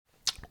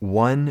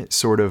One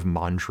sort of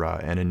mantra,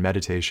 and in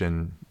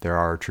meditation, there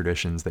are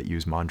traditions that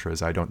use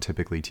mantras. I don't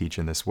typically teach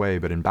in this way,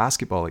 but in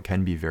basketball, it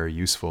can be very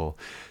useful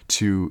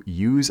to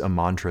use a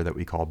mantra that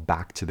we call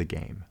back to the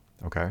game.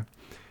 Okay?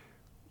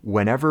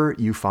 Whenever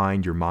you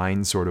find your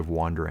mind sort of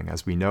wandering,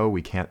 as we know,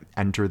 we can't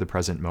enter the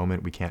present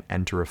moment, we can't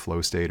enter a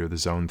flow state or the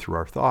zone through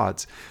our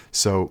thoughts.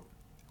 So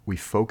we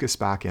focus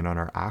back in on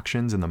our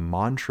actions, and the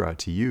mantra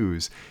to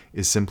use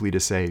is simply to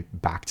say,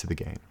 back to the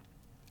game.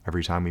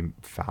 Every time we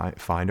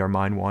find our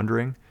mind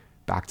wandering,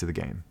 back to the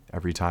game.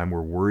 Every time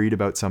we're worried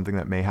about something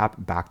that may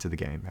happen, back to the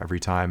game.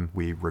 Every time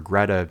we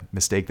regret a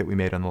mistake that we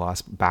made on the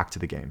last, back to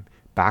the game.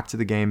 Back to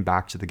the game,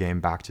 back to the game,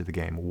 back to the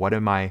game. What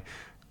are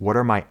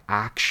my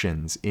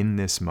actions in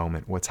this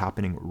moment? What's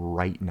happening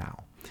right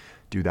now?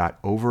 Do that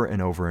over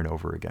and over and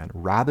over again,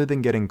 rather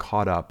than getting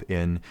caught up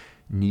in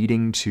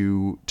needing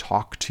to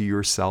talk to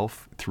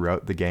yourself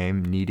throughout the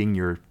game, needing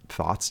your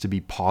thoughts to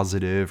be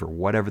positive or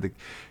whatever.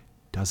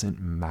 Doesn't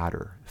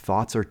matter.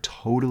 Thoughts are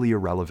totally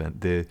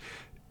irrelevant.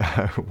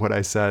 What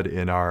I said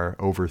in our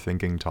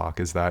overthinking talk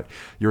is that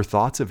your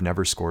thoughts have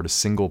never scored a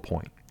single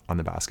point on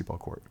the basketball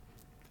court.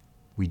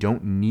 We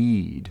don't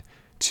need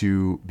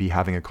to be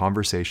having a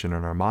conversation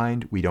in our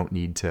mind. We don't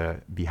need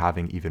to be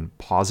having even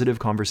positive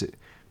conversation.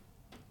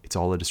 It's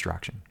all a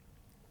distraction.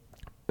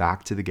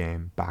 Back to the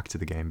game, back to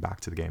the game,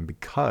 back to the game,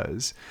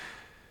 because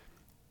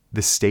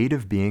the state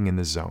of being in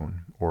the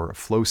zone or a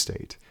flow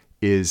state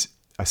is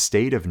a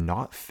state of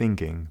not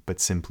thinking, but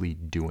simply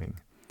doing.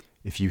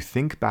 If you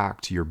think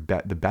back to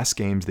the best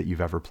games that you've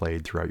ever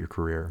played throughout your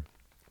career,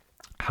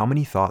 how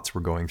many thoughts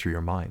were going through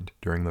your mind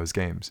during those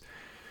games?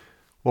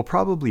 Well,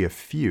 probably a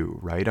few,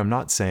 right? I'm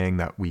not saying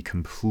that we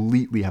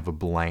completely have a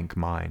blank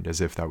mind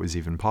as if that was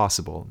even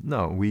possible.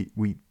 No, we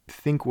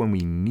think when we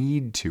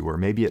need to, or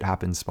maybe it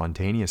happens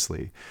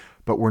spontaneously,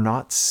 but we're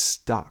not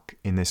stuck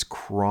in this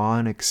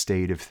chronic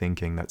state of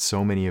thinking that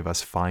so many of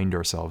us find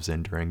ourselves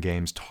in during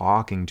games,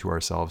 talking to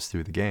ourselves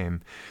through the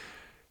game.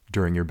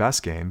 During your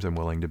best games, I'm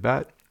willing to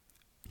bet,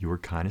 you were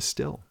kind of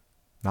still,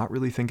 not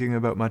really thinking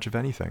about much of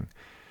anything.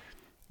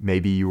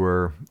 Maybe you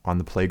were on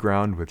the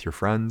playground with your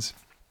friends.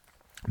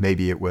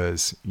 Maybe it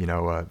was,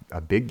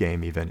 a big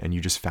game even, and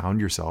you just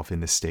found yourself in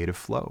this state of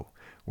flow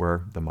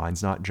where the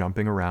mind's not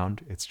jumping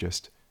around. It's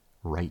just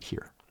right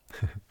here.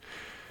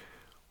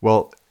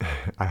 Well,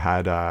 I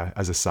had,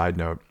 as a side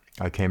note,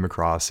 I came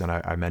across, and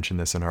I mentioned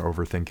this in our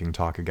overthinking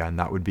talk again,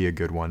 that would be a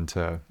good one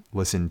to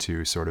listen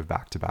to sort of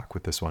back to back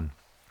with this one.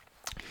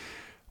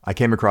 I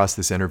came across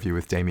this interview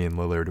with Damian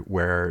Lillard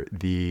where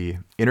the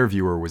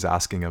interviewer was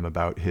asking him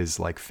about his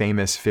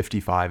famous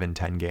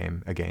 55-10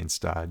 game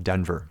against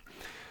Denver.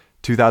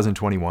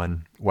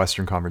 2021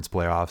 Western Conference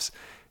playoffs.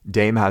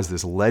 Dame has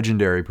this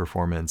legendary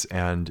performance,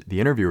 and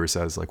the interviewer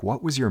says,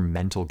 what was your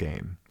mental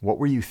game? What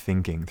were you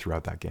thinking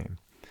throughout that game?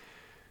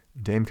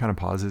 Dame kind of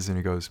pauses and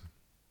he goes,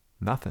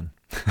 nothing.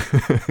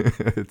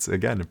 It's,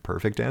 again, a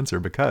perfect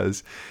answer,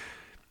 because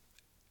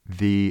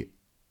the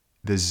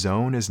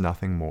zone is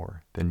nothing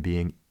more than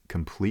being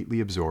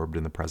completely absorbed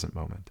in the present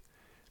moment.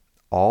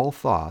 All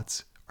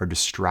thoughts are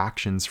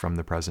distractions from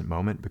the present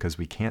moment because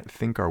we can't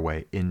think our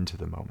way into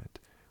the moment.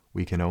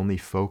 We can only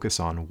focus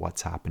on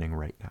what's happening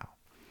right now.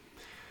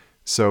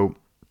 So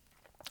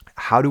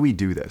how do we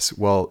do this?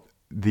 Well,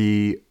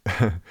 the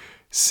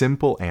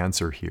simple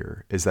answer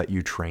here is that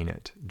you train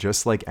it.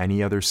 Just like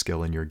any other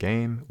skill in your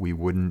game, we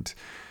wouldn't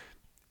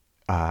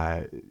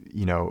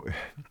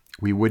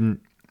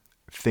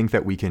think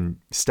that we can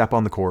step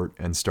on the court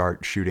and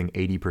start shooting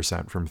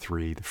 80% from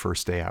three the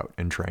first day out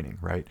in training,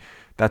 right?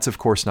 That's of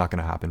course not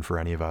going to happen for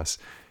any of us.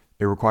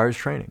 It requires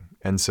training.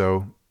 And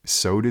so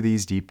do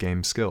these deep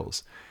game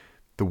skills.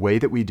 The way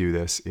that we do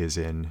this is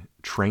in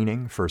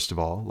training, first of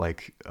all,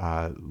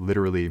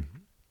 literally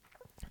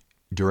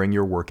during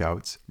your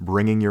workouts,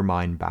 bringing your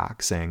mind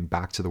back, saying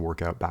back to the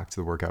workout, back to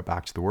the workout,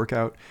 back to the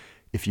workout.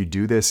 If you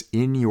do this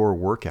in your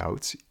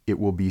workouts, it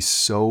will be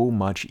so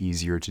much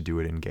easier to do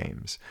it in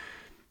games.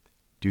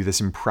 Do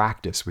this in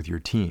practice with your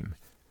team.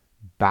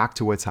 Back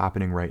to what's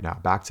happening right now.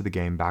 Back to the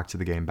game, back to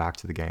the game, back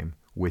to the game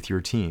with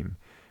your team.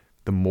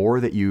 The more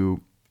that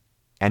you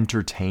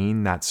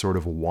entertain that sort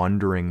of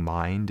wandering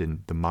mind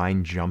and the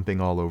mind jumping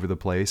all over the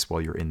place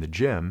while you're in the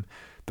gym,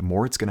 the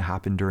more it's going to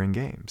happen during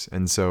games.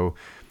 And so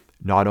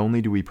not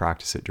only do we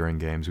practice it during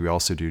games, we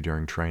also do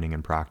during training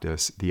and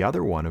practice. The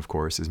other one, of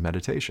course, is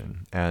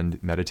meditation.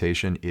 And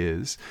meditation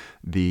is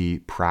the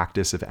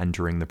practice of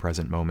entering the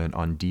present moment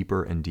on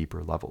deeper and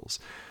deeper levels.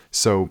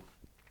 So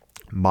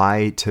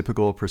my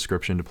typical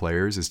prescription to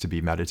players is to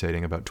be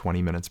meditating about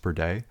 20 minutes per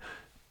day.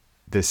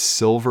 This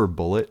silver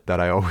bullet that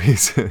I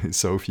always,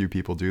 so few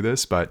people do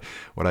this, but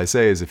what I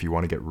say is if you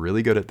want to get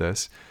really good at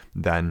this,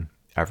 then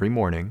every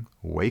morning,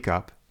 wake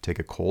up, take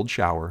a cold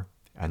shower,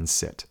 and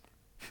sit.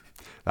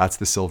 That's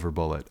the silver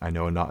bullet. I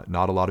know not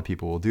a lot of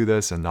people will do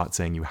this, and not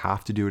saying you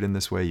have to do it in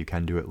this way. You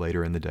can do it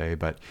later in the day,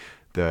 but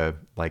the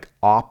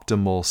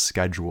optimal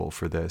schedule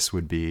for this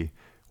would be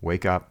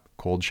wake up,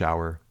 cold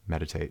shower,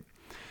 meditate.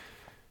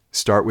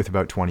 Start with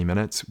about 20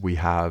 minutes. We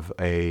have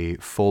a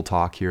full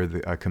talk here,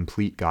 a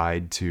complete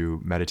guide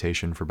to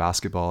meditation for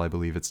basketball, I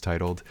believe it's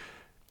titled.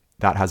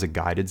 That has a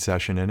guided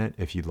session in it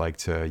if you'd like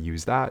to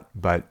use that.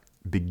 But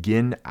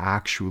begin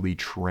actually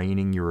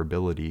training your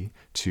ability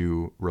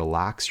to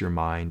relax your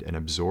mind and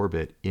absorb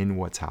it in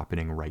what's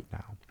happening right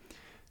now.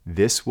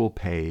 This will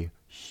pay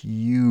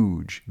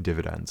huge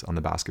dividends on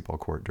the basketball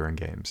court during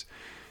games.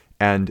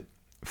 And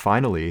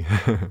finally,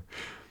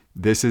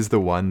 this is the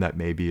one that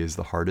maybe is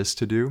the hardest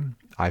to do.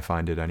 I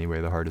find it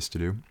anyway, the hardest to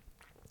do.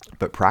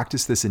 But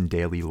practice this in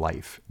daily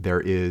life.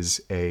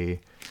 I've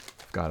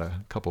got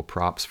a couple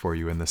props for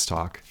you in this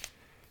talk.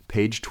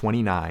 Page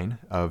 29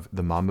 of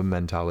the Mamba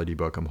Mentality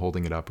book. I'm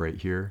holding it up right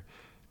here.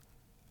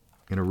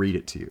 I'm going to read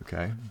it to you,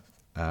 okay?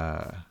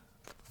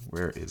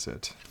 Where is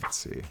it? Let's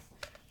see.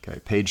 Okay,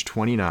 page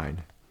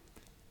 29.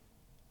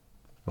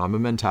 Mamba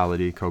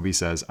Mentality, Kobe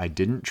says, I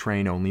didn't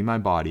train only my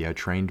body, I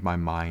trained my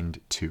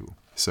mind too.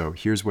 So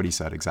here's what he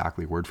said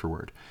exactly, word for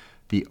word.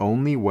 The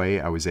only way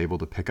I was able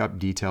to pick up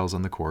details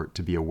on the court,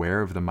 to be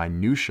aware of the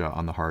minutia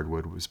on the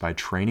hardwood, was by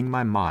training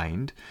my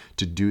mind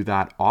to do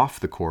that off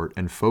the court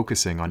and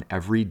focusing on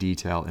every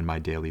detail in my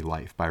daily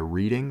life. By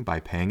reading,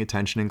 by paying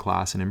attention in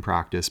class and in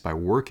practice, by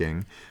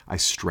working, I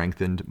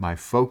strengthened my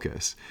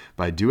focus.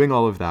 By doing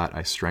all of that,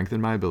 I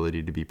strengthened my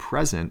ability to be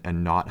present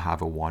and not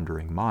have a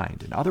wandering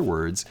mind. In other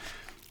words,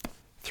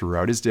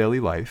 throughout his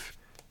daily life,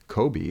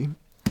 Kobe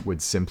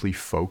would simply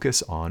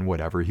focus on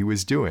whatever he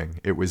was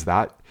doing. It was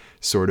that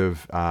sort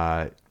of,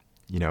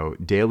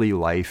 daily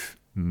life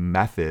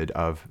method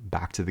of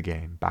back to the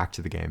game, back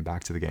to the game,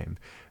 back to the game,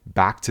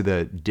 back to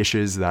the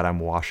dishes that I'm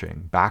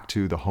washing, back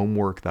to the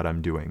homework that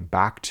I'm doing,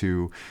 back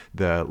to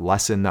the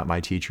lesson that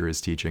my teacher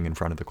is teaching in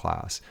front of the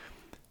class,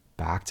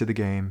 back to the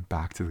game,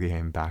 back to the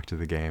game, back to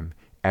the game.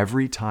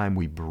 Every time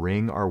we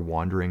bring our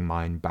wandering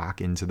mind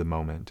back into the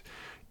moment,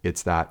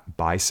 it's that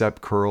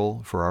bicep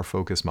curl for our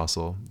focus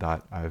muscle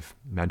that I've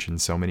mentioned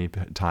so many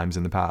times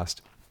in the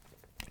past.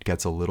 It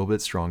gets a little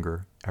bit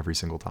stronger every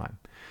single time.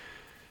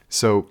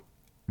 So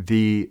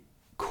the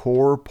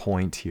core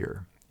point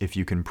here, if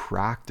you can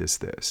practice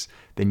this,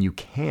 then you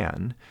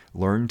can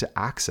learn to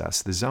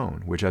access the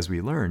zone, which, as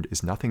we learned,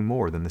 is nothing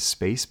more than the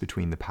space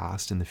between the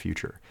past and the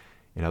future.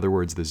 In other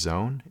words, the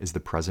zone is the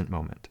present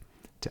moment.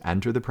 To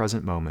enter the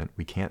present moment,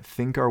 we can't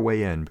think our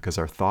way in because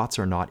our thoughts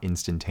are not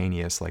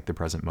instantaneous like the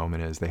present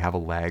moment is. They have a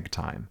lag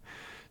time.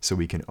 So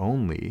we can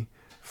only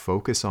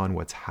focus on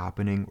what's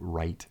happening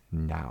right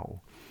now.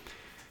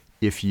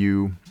 If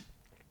you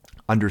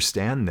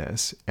understand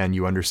this and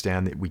you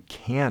understand that we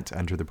can't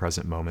enter the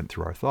present moment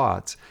through our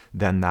thoughts,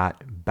 then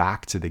that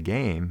back to the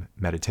game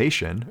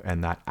meditation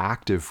and that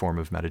active form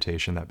of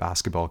meditation that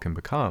basketball can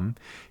become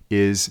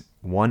is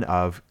one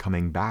of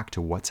coming back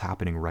to what's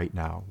happening right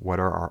now. What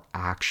are our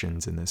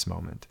actions in this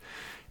moment?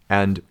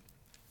 And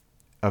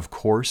of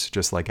course,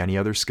 just like any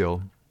other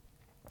skill,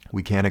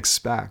 we can't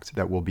expect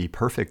that we'll be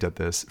perfect at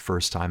this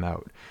first time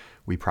out.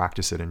 We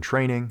practice it in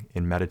training,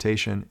 in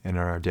meditation, in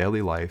our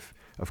daily life,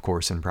 of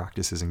course, in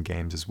practices and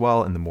games as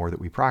well. And the more that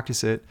we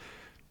practice it,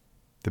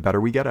 the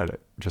better we get at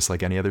it, just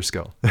like any other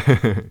skill.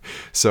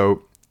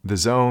 So the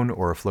zone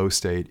or a flow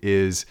state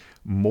is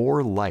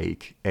more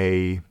like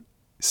a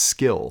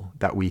skill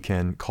that we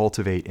can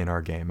cultivate in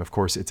our game. Of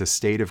course, it's a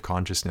state of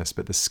consciousness,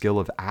 but the skill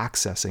of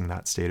accessing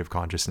that state of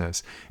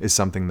consciousness is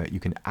something that you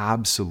can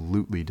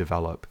absolutely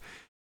develop.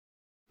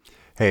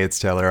 Hey, it's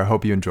Taylor. I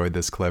hope you enjoyed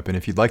this clip. And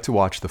if you'd like to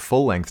watch the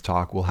full-length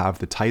talk, we'll have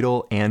the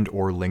title and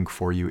or link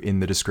for you in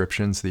the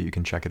description so that you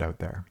can check it out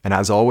there. And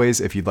as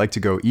always, if you'd like to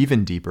go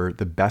even deeper,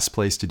 the best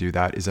place to do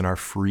that is in our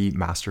free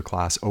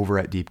masterclass over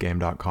at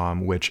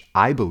deepgame.com, which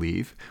I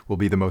believe will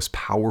be the most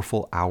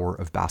powerful hour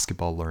of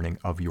basketball learning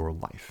of your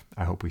life.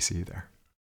 I hope we see you there.